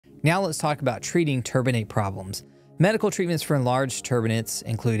Now let's talk about treating turbinate problems. Medical treatments for enlarged turbinates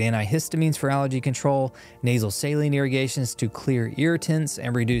include antihistamines for allergy control, nasal saline irrigations to clear irritants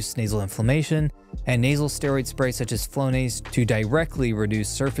and reduce nasal inflammation, and nasal steroid spray such as Flonase to directly reduce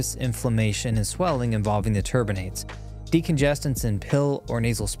surface inflammation and swelling involving the turbinates. Decongestants in pill or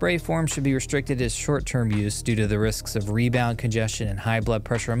nasal spray form should be restricted as short-term use due to the risks of rebound congestion and high blood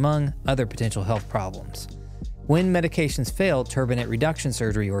pressure among other potential health problems. When medications fail, turbinate reduction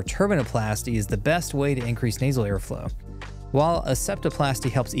surgery or turbinoplasty is the best way to increase nasal airflow. While a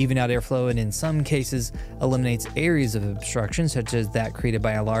septoplasty helps even out airflow and in some cases eliminates areas of obstruction such as that created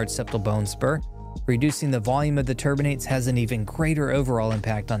by a large septal bone spur, reducing the volume of the turbinates has an even greater overall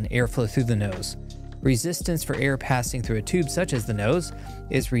impact on airflow through the nose. Resistance for air passing through a tube such as the nose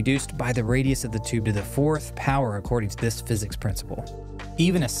is reduced by the radius of the tube to the fourth power according to this physics principle.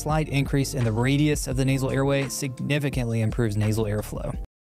 Even a slight increase in the radius of the nasal airway significantly improves nasal airflow.